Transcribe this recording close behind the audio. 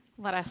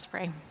Let us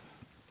pray.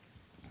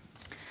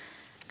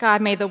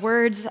 God, may the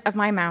words of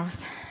my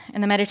mouth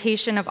and the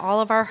meditation of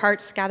all of our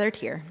hearts gathered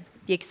here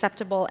be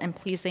acceptable and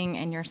pleasing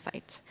in your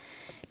sight.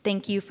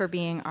 Thank you for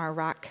being our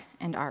rock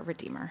and our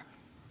Redeemer.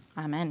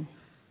 Amen.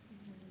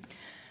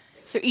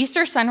 So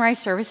Easter sunrise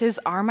services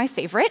are my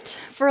favorite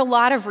for a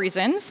lot of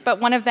reasons,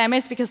 but one of them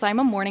is because I'm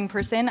a morning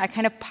person. I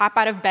kind of pop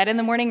out of bed in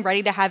the morning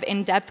ready to have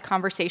in-depth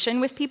conversation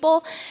with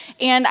people,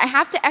 and I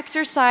have to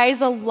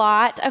exercise a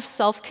lot of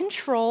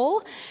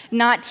self-control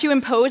not to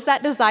impose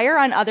that desire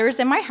on others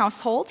in my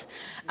household.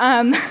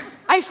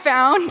 I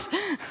found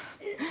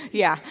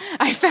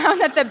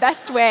that the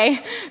best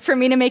way for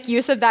me to make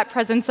use of that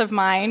presence of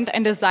mind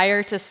and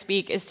desire to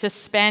speak is to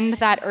spend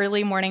that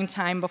early morning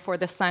time before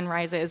the sun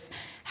rises,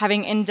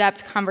 having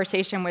in-depth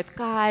conversation with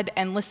God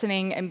and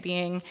listening and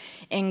being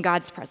in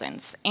God's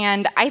presence.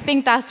 And I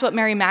think that's what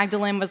Mary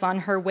Magdalene was on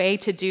her way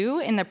to do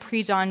in the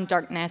pre-dawn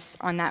darkness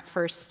on that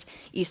first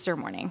Easter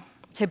morning,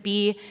 to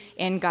be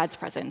in God's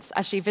presence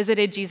as she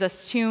visited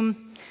Jesus'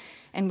 tomb,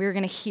 and we're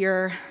going to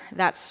hear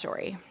that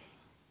story.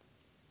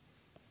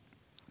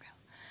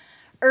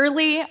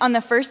 Early on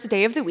the first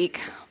day of the week,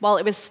 while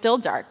it was still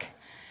dark,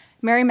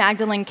 Mary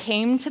Magdalene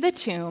came to the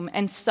tomb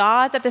and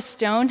saw that the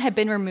stone had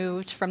been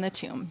removed from the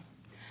tomb.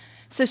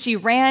 So she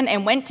ran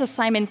and went to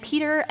Simon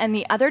Peter and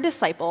the other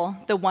disciple,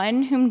 the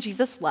one whom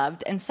Jesus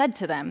loved, and said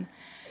to them,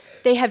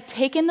 "They have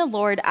taken the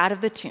Lord out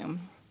of the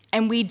tomb,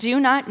 and we do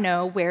not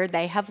know where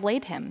they have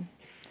laid him."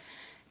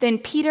 Then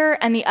Peter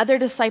and the other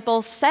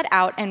disciple set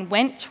out and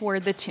went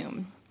toward the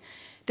tomb.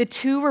 The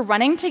two were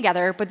running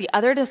together, but the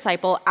other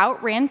disciple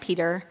outran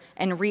Peter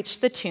and reached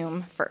the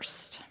tomb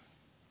first.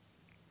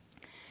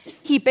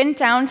 He bent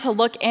down to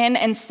look in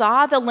and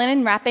saw the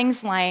linen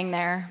wrappings lying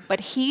there, but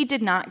he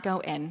did not go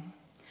in.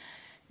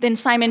 Then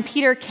Simon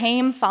Peter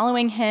came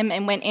following him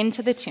and went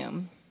into the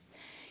tomb.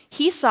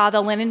 He saw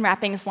the linen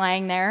wrappings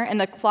lying there and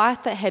the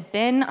cloth that had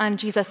been on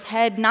Jesus'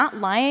 head not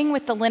lying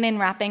with the linen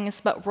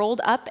wrappings, but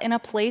rolled up in a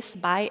place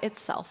by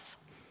itself.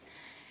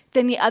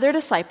 Then the other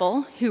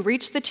disciple, who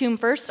reached the tomb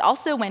first,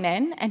 also went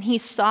in, and he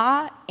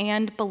saw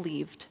and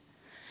believed.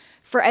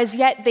 For as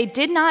yet they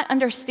did not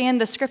understand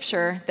the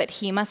scripture that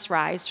he must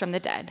rise from the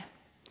dead.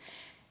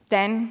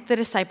 Then the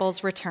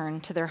disciples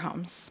returned to their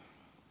homes.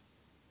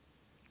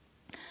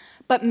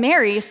 But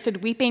Mary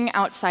stood weeping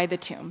outside the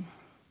tomb.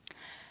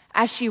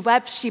 As she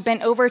wept, she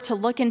bent over to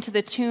look into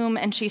the tomb,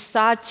 and she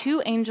saw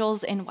two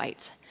angels in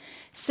white,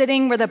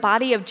 sitting where the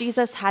body of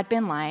Jesus had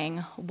been lying,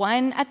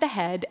 one at the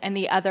head and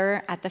the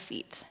other at the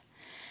feet.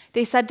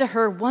 They said to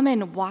her,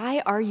 "Woman,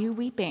 why are you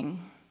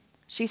weeping?"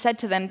 She said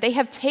to them, "They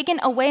have taken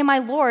away my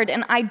Lord,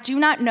 and I do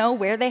not know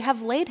where they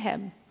have laid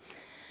him."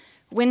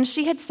 When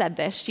she had said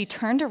this, she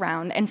turned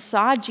around and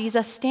saw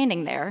Jesus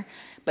standing there,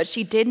 but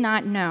she did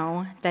not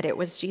know that it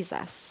was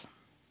Jesus.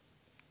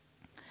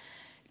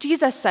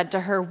 Jesus said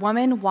to her,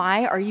 "Woman,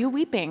 why are you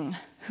weeping?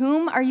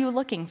 Whom are you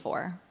looking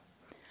for?"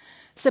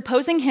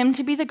 Supposing him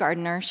to be the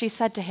gardener, she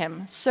said to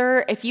him,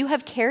 "Sir, if you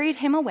have carried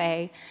him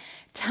away,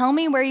 tell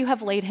me where you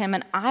have laid him,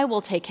 and I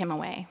will take him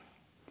away."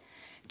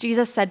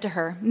 Jesus said to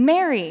her,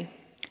 "Mary."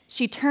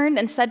 She turned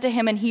and said to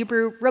him in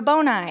Hebrew,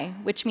 "Rabboni,"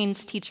 which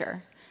means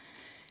teacher.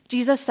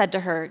 Jesus said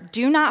to her,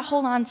 "Do not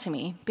hold on to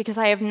me, because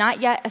I have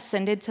not yet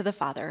ascended to the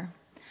Father.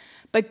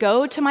 But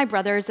go to my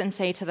brothers and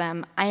say to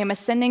them, I am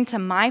ascending to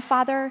my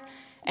Father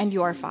and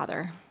your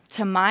Father,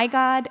 to my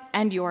God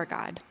and your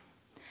God."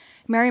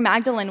 Mary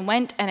Magdalene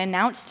went and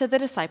announced to the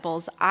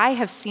disciples, "I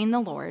have seen the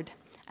Lord,"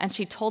 and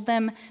she told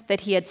them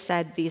that he had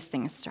said these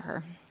things to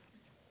her.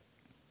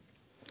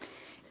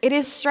 It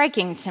is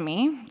striking to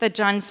me that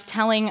John's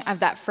telling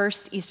of that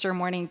first Easter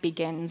morning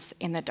begins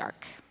in the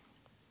dark.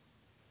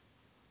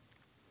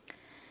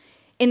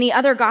 In the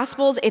other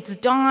Gospels, it's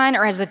dawn,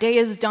 or as the day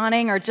is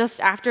dawning, or just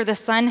after the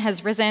sun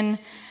has risen.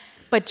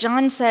 But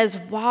John says,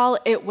 while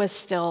it was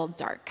still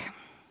dark.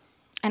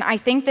 And I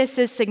think this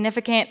is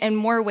significant in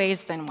more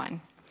ways than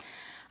one.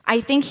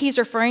 I think he's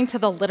referring to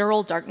the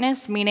literal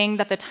darkness, meaning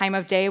that the time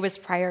of day was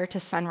prior to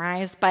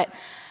sunrise. But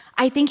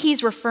I think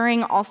he's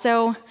referring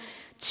also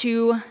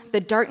to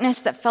the darkness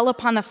that fell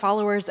upon the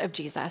followers of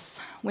Jesus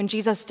when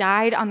Jesus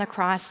died on the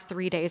cross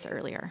 3 days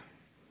earlier.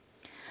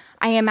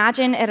 I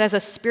imagine it as a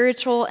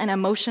spiritual and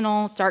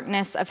emotional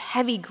darkness of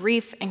heavy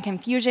grief and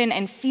confusion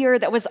and fear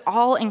that was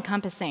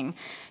all-encompassing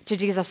to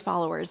Jesus'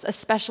 followers,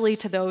 especially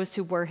to those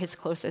who were his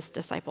closest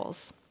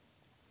disciples.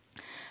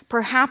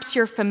 Perhaps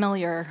you're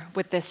familiar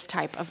with this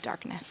type of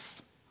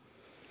darkness.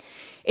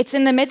 It's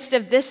in the midst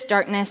of this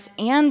darkness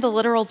and the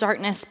literal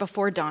darkness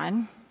before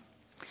dawn.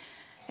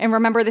 And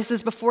remember, this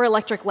is before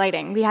electric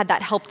lighting. We had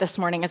that help this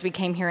morning as we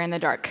came here in the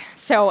dark.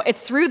 So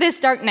it's through this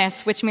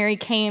darkness which Mary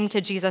came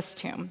to Jesus'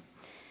 tomb.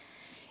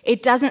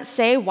 It doesn't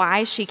say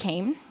why she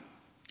came.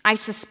 I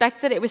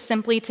suspect that it was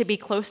simply to be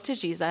close to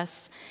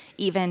Jesus,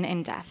 even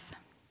in death.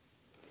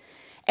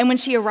 And when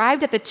she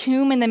arrived at the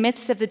tomb in the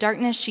midst of the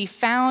darkness, she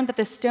found that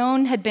the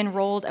stone had been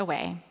rolled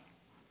away.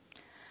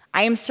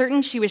 I am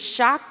certain she was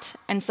shocked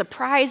and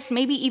surprised,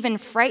 maybe even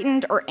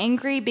frightened or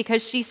angry,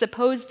 because she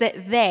supposed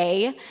that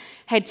they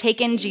had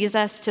taken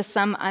Jesus to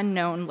some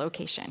unknown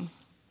location.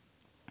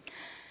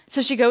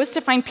 So she goes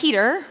to find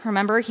Peter.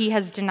 Remember, he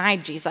has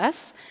denied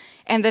Jesus.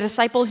 And the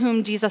disciple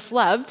whom Jesus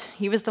loved,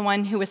 he was the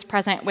one who was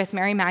present with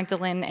Mary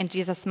Magdalene and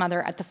Jesus'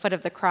 mother at the foot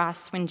of the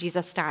cross when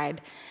Jesus died.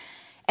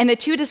 And the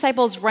two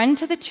disciples run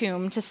to the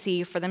tomb to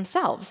see for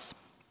themselves.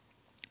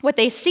 What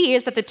they see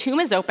is that the tomb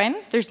is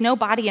open. There's no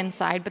body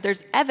inside, but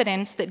there's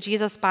evidence that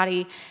Jesus'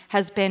 body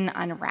has been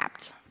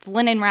unwrapped. The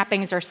linen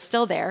wrappings are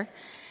still there.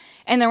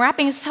 And the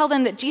wrappings tell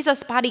them that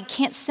Jesus' body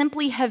can't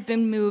simply have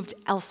been moved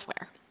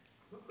elsewhere.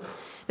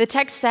 The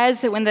text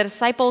says that when the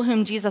disciple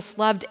whom Jesus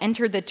loved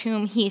entered the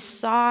tomb, he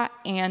saw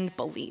and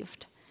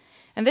believed.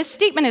 And this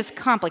statement is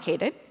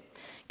complicated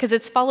because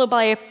it's followed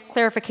by a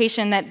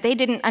clarification that they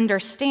didn't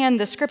understand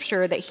the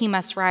scripture that he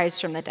must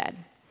rise from the dead.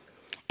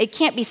 It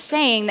can't be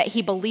saying that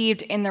he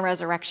believed in the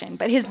resurrection,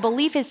 but his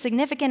belief is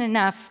significant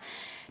enough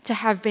to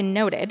have been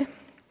noted.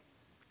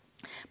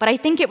 But I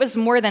think it was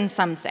more than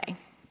some say,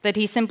 that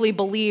he simply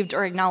believed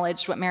or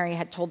acknowledged what Mary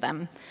had told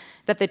them,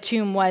 that the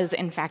tomb was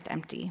in fact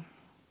empty.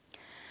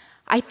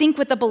 I think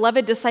what the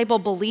beloved disciple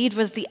believed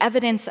was the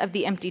evidence of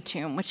the empty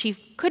tomb, which he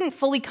couldn't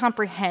fully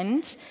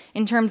comprehend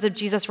in terms of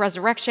Jesus'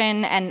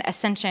 resurrection and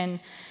ascension.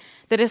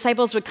 The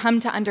disciples would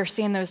come to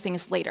understand those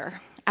things later,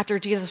 after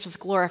Jesus was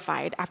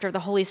glorified, after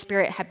the Holy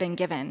Spirit had been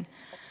given.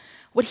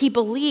 What he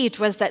believed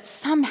was that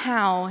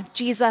somehow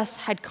Jesus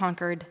had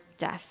conquered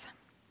death.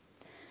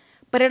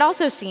 But it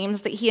also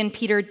seems that he and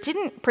Peter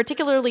didn't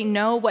particularly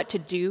know what to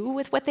do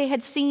with what they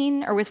had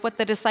seen or with what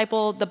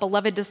the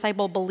beloved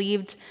disciple,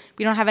 believed.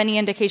 We don't have any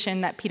indication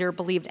that Peter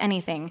believed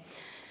anything.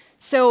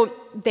 So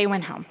they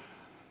went home.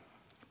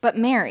 But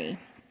Mary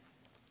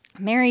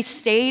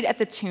stayed at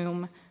the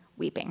tomb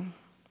weeping.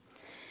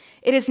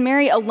 It is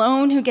Mary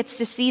alone who gets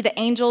to see the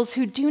angels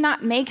who do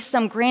not make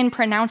some grand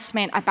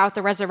pronouncement about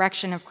the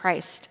resurrection of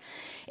Christ.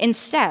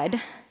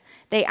 Instead,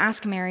 they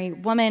ask Mary,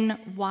 "Woman,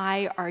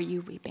 why are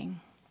you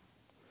weeping?"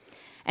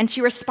 And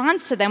she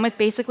responds to them with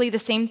basically the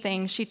same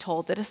thing she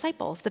told the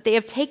disciples, that they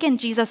have taken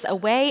Jesus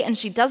away and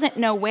she doesn't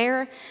know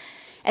where.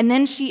 And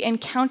then she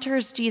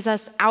encounters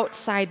Jesus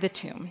outside the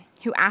tomb,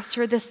 who asks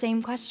her the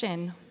same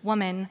question,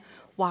 "Woman,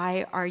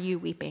 why are you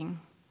weeping?"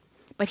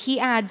 But he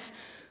adds,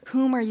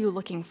 "Whom are you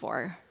looking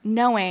for?"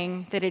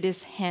 knowing that it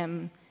is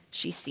him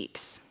she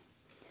seeks.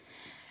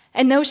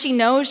 And though she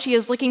knows she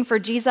is looking for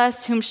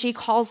Jesus, whom she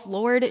calls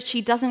Lord,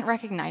 she doesn't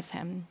recognize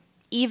him,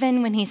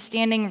 even when he's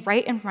standing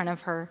right in front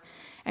of her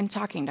and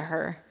talking to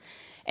her,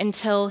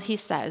 until he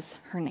says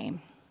her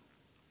name.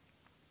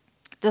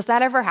 Does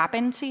that ever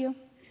happen to you?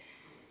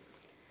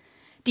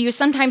 Do you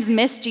sometimes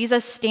miss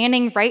Jesus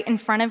standing right in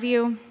front of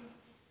you?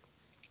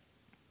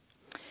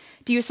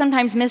 Do you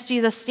sometimes miss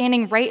Jesus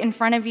standing right in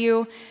front of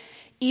you,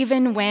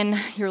 even when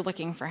you're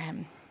looking for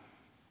him?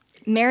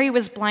 Mary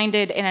was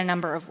blinded in a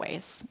number of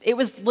ways. It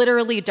was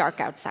literally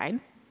dark outside,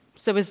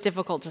 so it was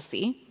difficult to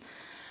see.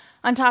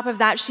 On top of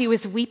that, she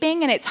was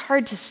weeping, and it's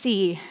hard to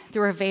see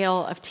through a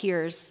veil of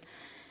tears.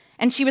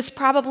 And she was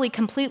probably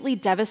completely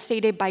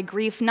devastated by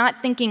grief,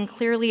 not thinking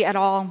clearly at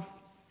all,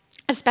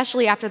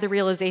 especially after the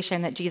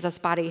realization that Jesus'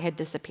 body had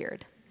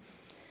disappeared.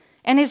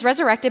 And his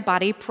resurrected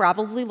body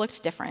probably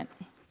looked different.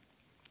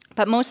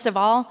 But most of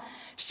all,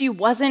 she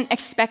wasn't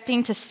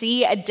expecting to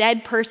see a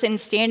dead person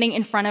standing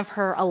in front of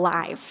her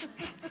alive.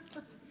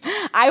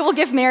 I will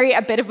give Mary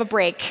a bit of a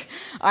break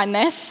on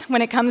this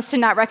when it comes to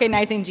not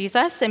recognizing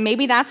Jesus, and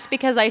maybe that's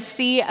because I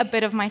see a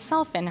bit of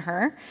myself in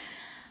her.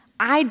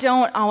 I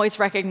don't always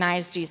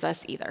recognize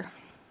Jesus either.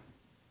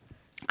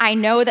 I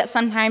know that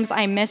sometimes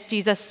I miss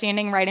Jesus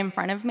standing right in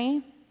front of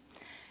me,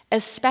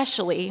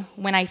 especially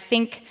when I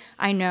think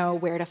I know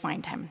where to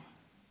find him.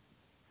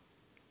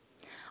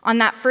 On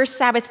that first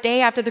Sabbath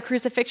day after the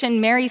crucifixion,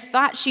 Mary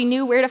thought she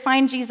knew where to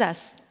find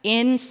Jesus,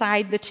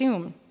 inside the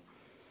tomb.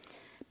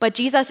 But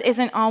Jesus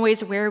isn't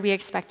always where we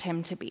expect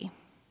him to be.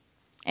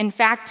 In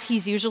fact,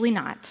 he's usually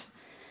not.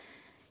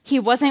 He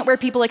wasn't where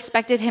people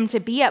expected him to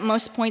be at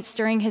most points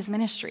during his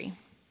ministry.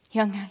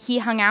 He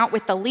hung out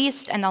with the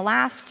least and the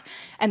last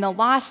and the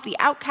lost, the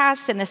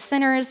outcasts and the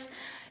sinners,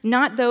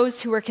 not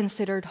those who were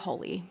considered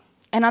holy.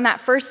 And on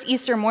that first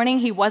Easter morning,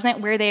 he wasn't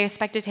where they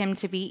expected him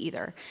to be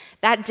either.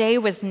 That day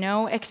was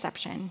no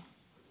exception.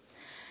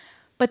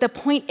 But the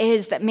point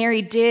is that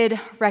Mary did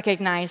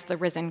recognize the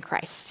risen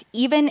Christ,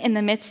 even in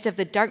the midst of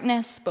the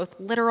darkness, both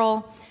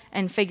literal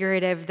and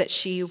figurative, that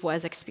she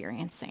was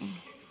experiencing.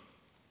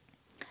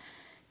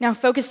 Now,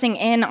 focusing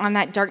in on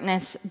that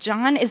darkness,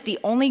 John is the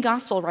only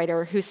gospel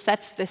writer who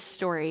sets this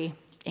story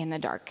in the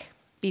dark,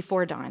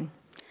 before dawn.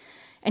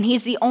 And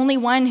he's the only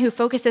one who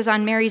focuses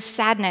on Mary's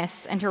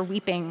sadness and her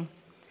weeping.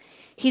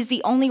 He's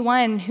the only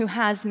one who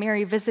has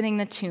Mary visiting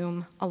the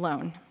tomb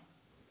alone.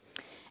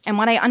 And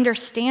what I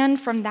understand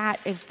from that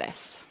is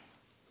this.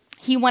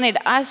 He wanted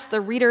us,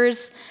 the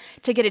readers,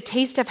 to get a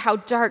taste of how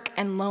dark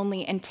and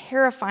lonely and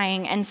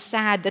terrifying and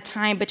sad the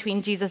time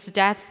between Jesus'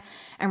 death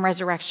and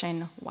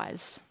resurrection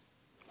was.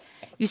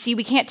 You see,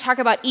 we can't talk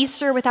about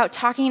Easter without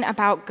talking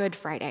about Good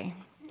Friday,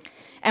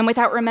 and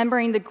without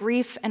remembering the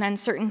grief and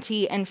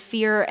uncertainty and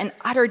fear and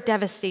utter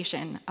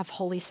devastation of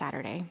Holy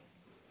Saturday.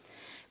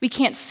 We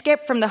can't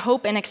skip from the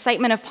hope and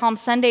excitement of Palm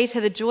Sunday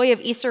to the joy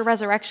of Easter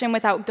resurrection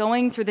without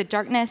going through the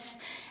darkness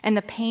and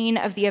the pain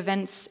of the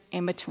events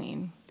in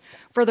between.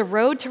 For the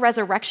road to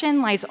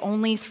resurrection lies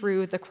only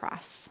through the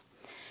cross.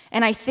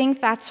 And I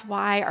think that's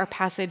why our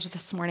passage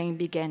this morning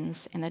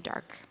begins in the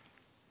dark.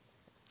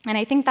 And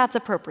I think that's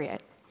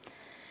appropriate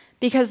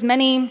because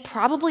many,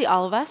 probably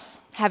all of us,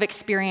 have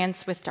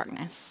experience with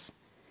darkness.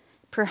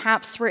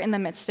 Perhaps we're in the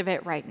midst of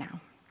it right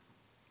now.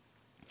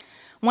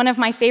 One of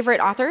my favorite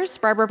authors,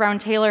 Barbara Brown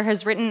Taylor,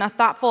 has written a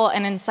thoughtful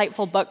and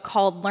insightful book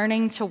called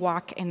Learning to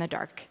Walk in the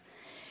Dark.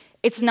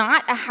 It's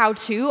not a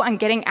how-to on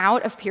getting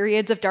out of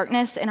periods of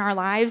darkness in our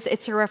lives.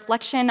 It's a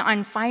reflection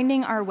on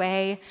finding our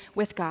way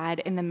with God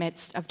in the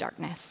midst of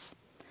darkness,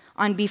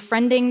 on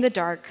befriending the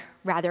dark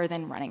rather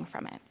than running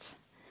from it.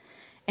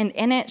 And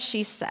in it,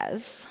 she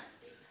says,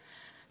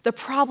 "The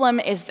problem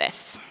is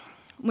this.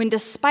 When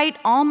despite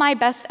all my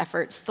best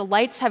efforts, the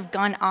lights have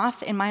gone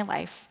off in my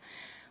life,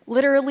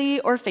 literally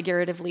or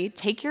figuratively,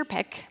 take your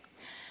pick,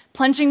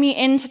 plunging me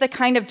into the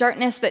kind of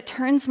darkness that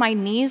turns my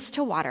knees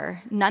to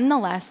water,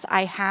 nonetheless,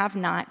 I have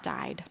not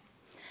died.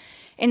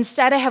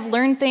 Instead, I have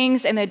learned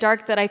things in the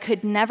dark that I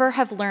could never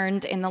have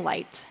learned in the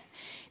light,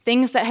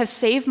 things that have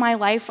saved my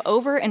life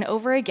over and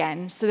over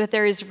again, so that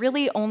there is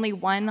really only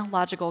one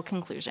logical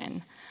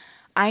conclusion.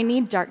 I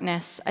need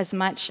darkness as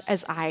much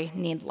as I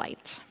need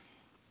light.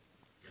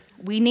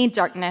 We need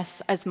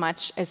darkness as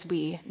much as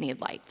we need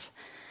light."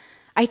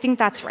 I think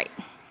that's right.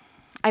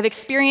 I've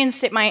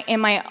experienced that in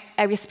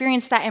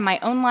my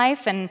own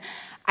life, and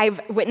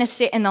I've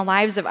witnessed it in the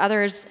lives of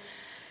others.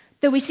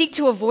 Though we seek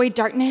to avoid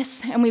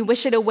darkness and we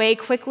wish it away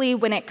quickly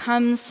when it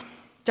comes,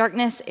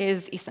 darkness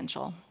is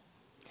essential.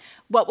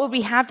 What would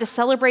we have to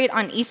celebrate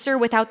on Easter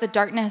without the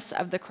darkness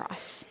of the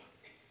cross?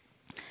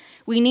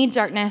 We need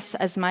darkness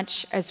as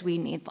much as we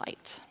need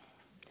light.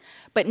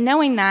 But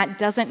knowing that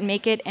doesn't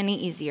make it any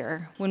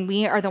easier when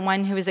we are the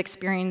one who is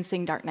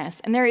experiencing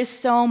darkness. And there is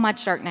so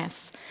much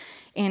darkness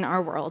in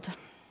our world.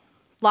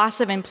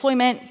 Loss of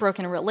employment,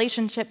 broken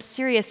relationships,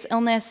 serious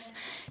illness,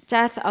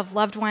 death of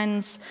loved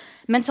ones,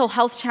 mental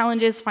health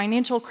challenges,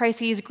 financial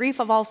crises, grief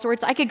of all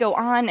sorts. I could go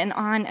on and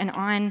on and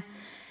on.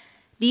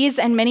 These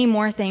and many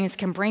more things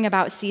can bring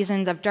about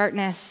seasons of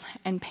darkness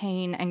and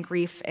pain and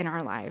grief in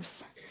our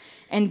lives.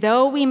 And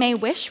though we may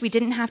wish we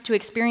didn't have to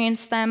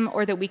experience them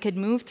or that we could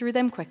move through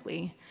them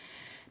quickly,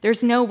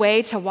 there's no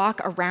way to walk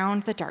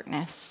around the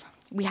darkness.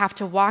 We have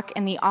to walk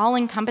in the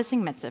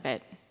all-encompassing midst of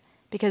it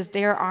because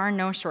there are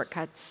no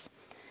shortcuts,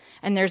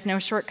 and there's no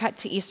shortcut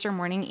to Easter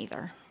morning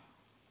either.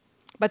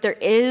 But there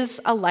is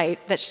a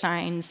light that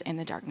shines in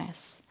the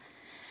darkness.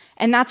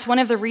 And that's one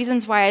of the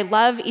reasons why I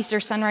love Easter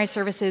sunrise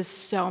services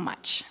so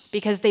much,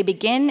 because they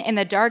begin in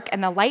the dark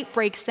and the light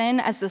breaks in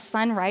as the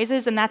sun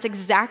rises, and that's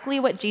exactly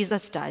what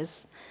Jesus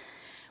does.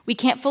 We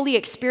can't fully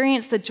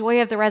experience the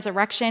joy of the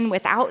resurrection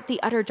without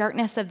the utter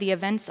darkness of the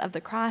events of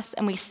the cross,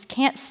 and we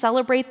can't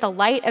celebrate the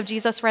light of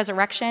Jesus'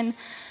 resurrection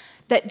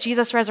that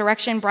Jesus'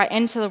 resurrection brought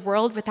into the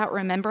world without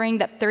remembering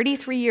that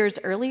 33 years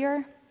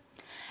earlier,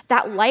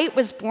 that light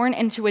was born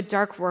into a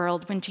dark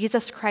world when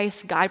Jesus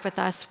Christ, God with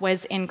us,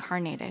 was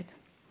incarnated.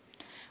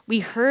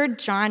 We heard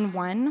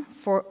John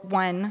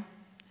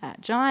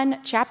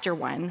chapter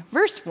 1,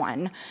 verse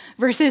 1,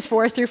 verses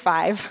 4 through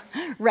 5,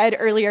 read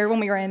earlier when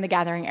we were in the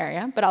gathering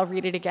area, but I'll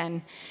read it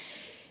again.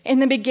 In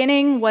the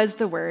beginning was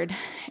the Word,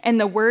 and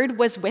the Word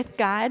was with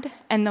God,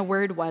 and the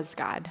Word was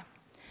God.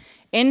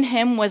 In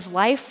him was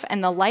life,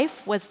 and the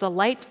life was the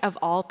light of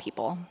all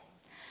people.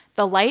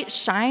 The light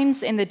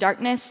shines in the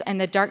darkness,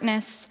 and the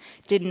darkness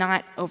did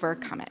not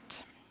overcome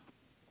it.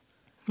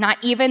 Not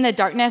even the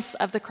darkness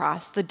of the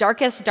cross, the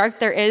darkest dark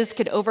there is,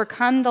 could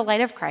overcome the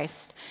light of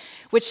Christ,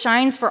 which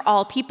shines for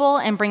all people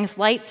and brings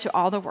light to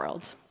all the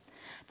world.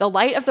 The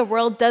light of the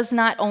world does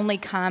not only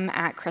come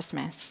at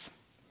Christmas.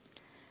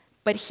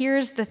 But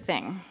here's the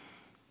thing.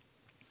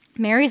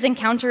 Mary's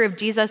encounter of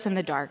Jesus in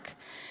the dark,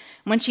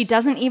 when she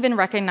doesn't even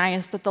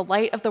recognize that the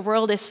light of the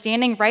world is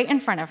standing right in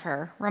front of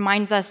her,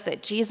 reminds us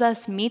that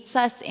Jesus meets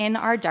us in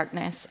our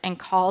darkness and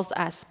calls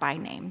us by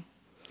name.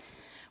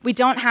 We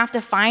don't have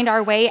to find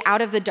our way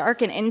out of the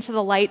dark and into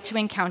the light to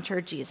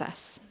encounter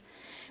Jesus.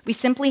 We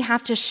simply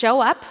have to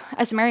show up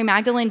as Mary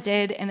Magdalene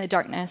did in the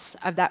darkness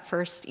of that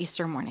first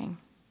Easter morning.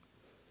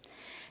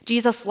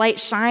 Jesus' light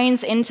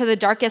shines into the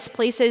darkest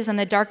places and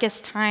the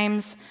darkest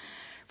times,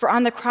 for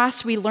on the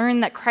cross we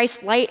learn that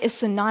Christ's light is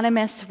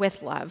synonymous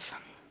with love.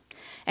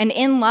 And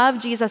in love,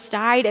 Jesus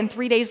died, and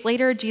 3 days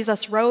later,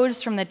 Jesus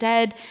rose from the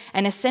dead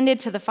and ascended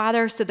to the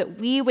Father so that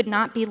we would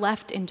not be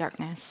left in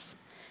darkness.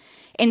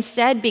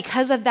 Instead,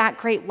 because of that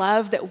great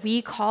love that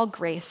we call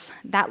grace,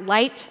 that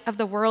light of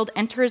the world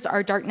enters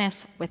our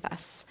darkness with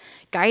us,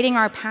 guiding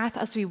our path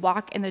as we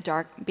walk in the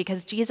dark,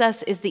 because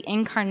Jesus is the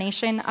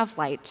incarnation of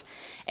light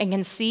and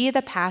can see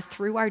the path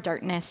through our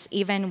darkness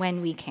even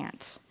when we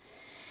can't.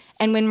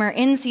 And when we're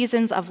in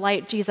seasons of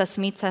light, Jesus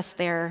meets us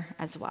there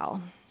as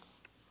well.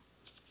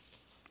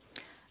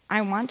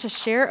 I want to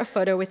share a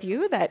photo with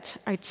you that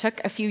I took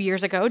a few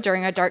years ago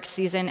during a dark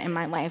season in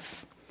my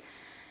life.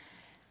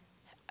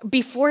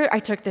 Before I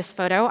took this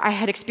photo, I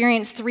had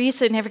experienced 3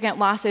 significant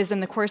losses in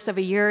the course of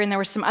a year, and there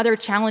was some other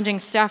challenging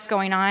stuff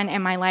going on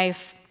in my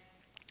life.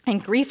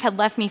 And grief had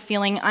left me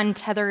feeling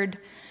untethered,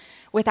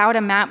 without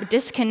a map,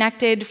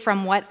 disconnected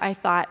from what I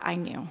thought I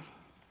knew.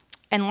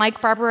 And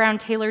like Barbara Brown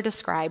Taylor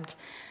described,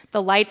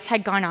 the lights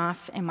had gone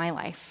off in my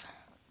life.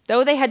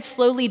 Though they had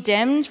slowly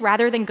dimmed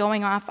rather than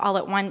going off all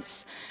at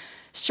once,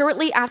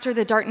 shortly after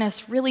the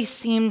darkness really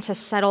seemed to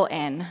settle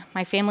in,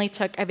 my family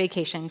took a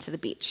vacation to the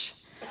beach.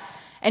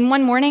 And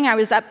one morning, I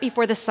was up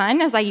before the sun,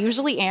 as I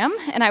usually am,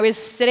 and I was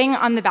sitting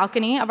on the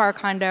balcony of our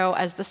condo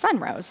as the sun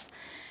rose.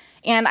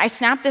 And I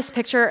snapped this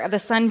picture of the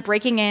sun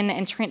breaking in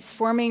and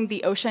transforming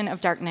the ocean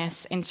of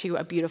darkness into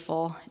a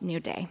beautiful new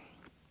day.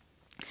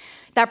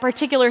 That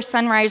particular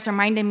sunrise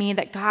reminded me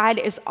that God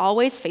is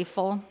always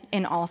faithful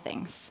in all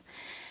things.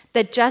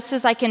 That just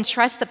as I can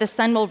trust that the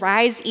sun will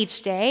rise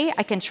each day,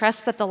 I can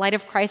trust that the light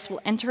of Christ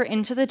will enter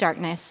into the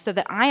darkness so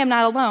that I am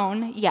not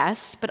alone,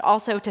 yes, but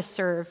also to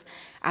serve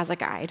as a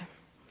guide.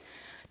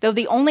 Though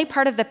the only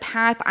part of the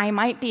path I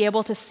might be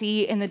able to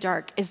see in the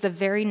dark is the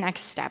very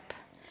next step,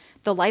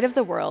 the light of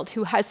the world,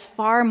 who has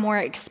far more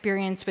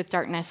experience with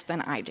darkness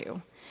than I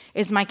do,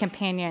 is my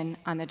companion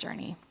on the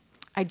journey.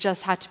 I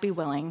just have to be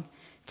willing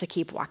to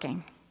keep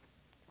walking.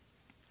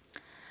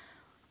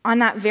 On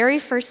that very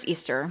first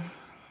Easter,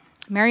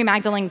 Mary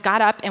Magdalene got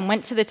up and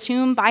went to the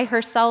tomb by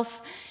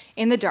herself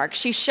in the dark.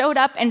 She showed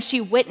up and she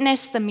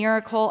witnessed the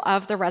miracle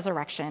of the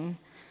resurrection.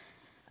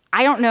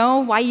 I don't know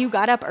why you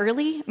got up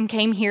early and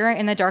came here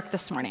in the dark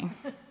this morning.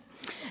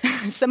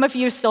 Some of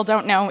you still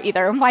don't know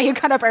either why you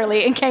got up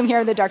early and came here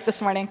in the dark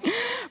this morning.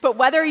 But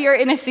whether you're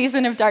in a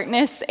season of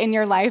darkness in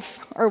your life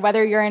or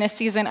whether you're in a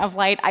season of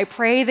light, I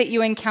pray that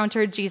you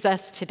encountered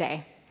Jesus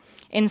today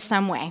in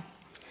some way.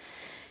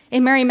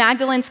 In Mary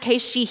Magdalene's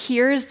case, she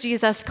hears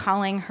Jesus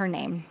calling her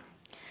name.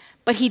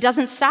 But he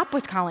doesn't stop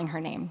with calling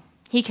her name.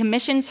 He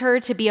commissions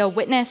her to be a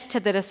witness to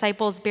the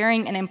disciples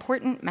bearing an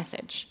important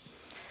message.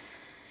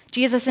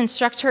 Jesus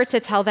instructs her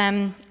to tell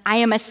them, I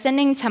am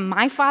ascending to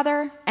my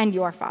Father and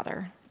your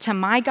Father, to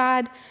my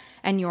God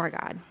and your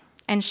God.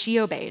 And she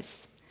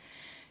obeys.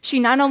 She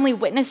not only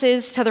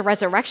witnesses to the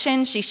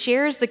resurrection, she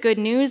shares the good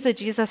news that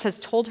Jesus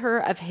has told her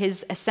of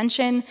his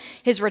ascension,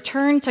 his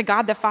return to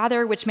God the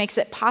Father, which makes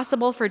it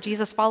possible for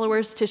Jesus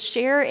followers to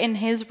share in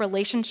his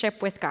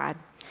relationship with God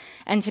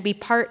and to be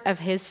part of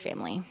his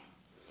family.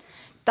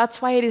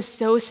 That's why it is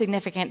so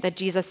significant that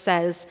Jesus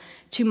says,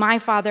 to my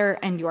Father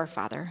and your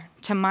Father,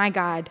 to my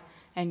God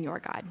and your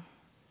God.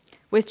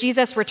 With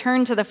Jesus'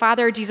 return to the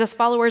Father, Jesus'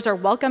 followers are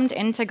welcomed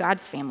into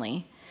God's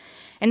family.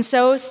 And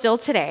so, still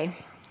today,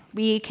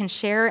 we can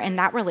share in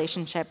that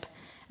relationship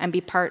and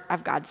be part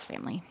of God's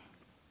family.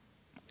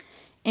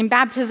 In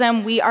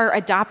baptism, we are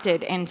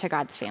adopted into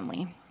God's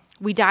family.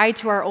 We die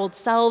to our old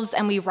selves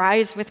and we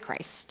rise with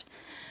Christ.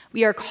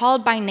 We are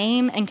called by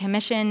name and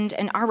commissioned,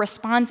 and our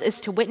response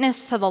is to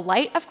witness to the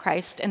light of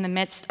Christ in the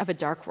midst of a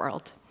dark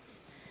world.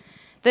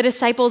 The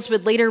disciples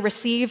would later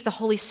receive the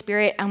Holy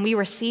Spirit, and we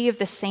receive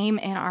the same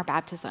in our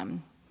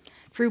baptism.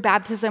 Through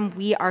baptism,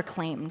 we are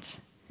claimed.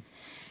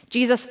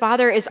 Jesus'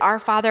 Father is our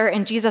Father,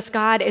 and Jesus'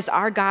 God is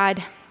our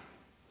God.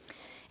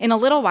 In a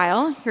little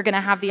while, you're going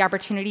to have the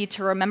opportunity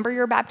to remember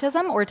your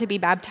baptism or to be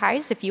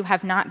baptized if you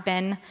have not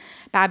been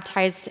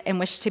baptized and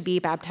wish to be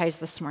baptized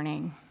this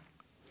morning.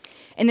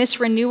 In this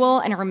renewal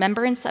and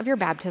remembrance of your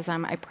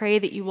baptism, I pray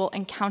that you will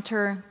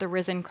encounter the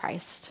risen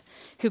Christ,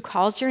 who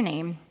calls your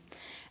name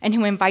and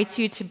who invites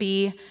you to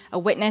be a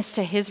witness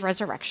to his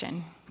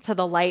resurrection, to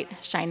the light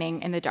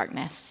shining in the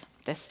darkness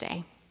this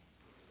day.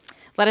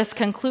 Let us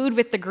conclude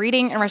with the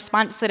greeting and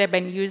response that have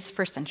been used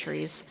for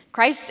centuries.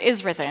 Christ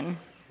is risen.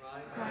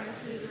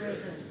 Christ is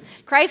risen.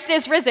 Christ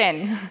is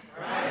risen.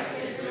 Christ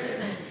is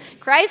risen.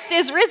 Christ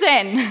is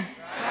risen.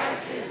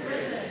 Christ is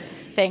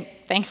risen.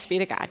 Thanks be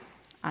to God.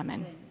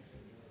 Amen.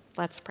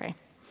 Let's pray.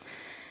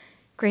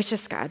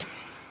 Gracious God,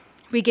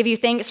 we give you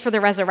thanks for the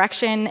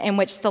resurrection in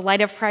which the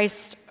light of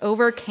Christ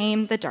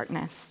overcame the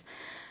darkness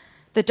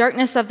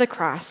of the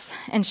cross,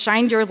 and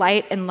shined your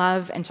light and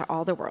love into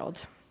all the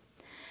world.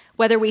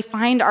 Whether we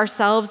find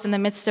ourselves in the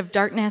midst of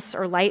darkness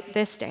or light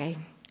this day,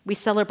 we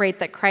celebrate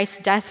that Christ's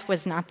death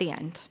was not the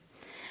end,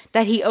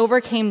 that he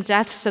overcame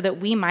death so that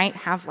we might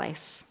have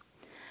life.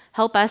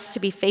 Help us to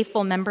be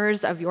faithful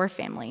members of your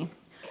family,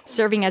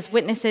 serving as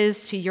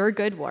witnesses to your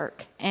good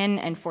work in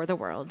and for the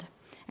world.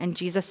 In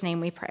Jesus'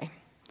 name we pray.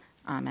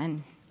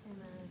 Amen.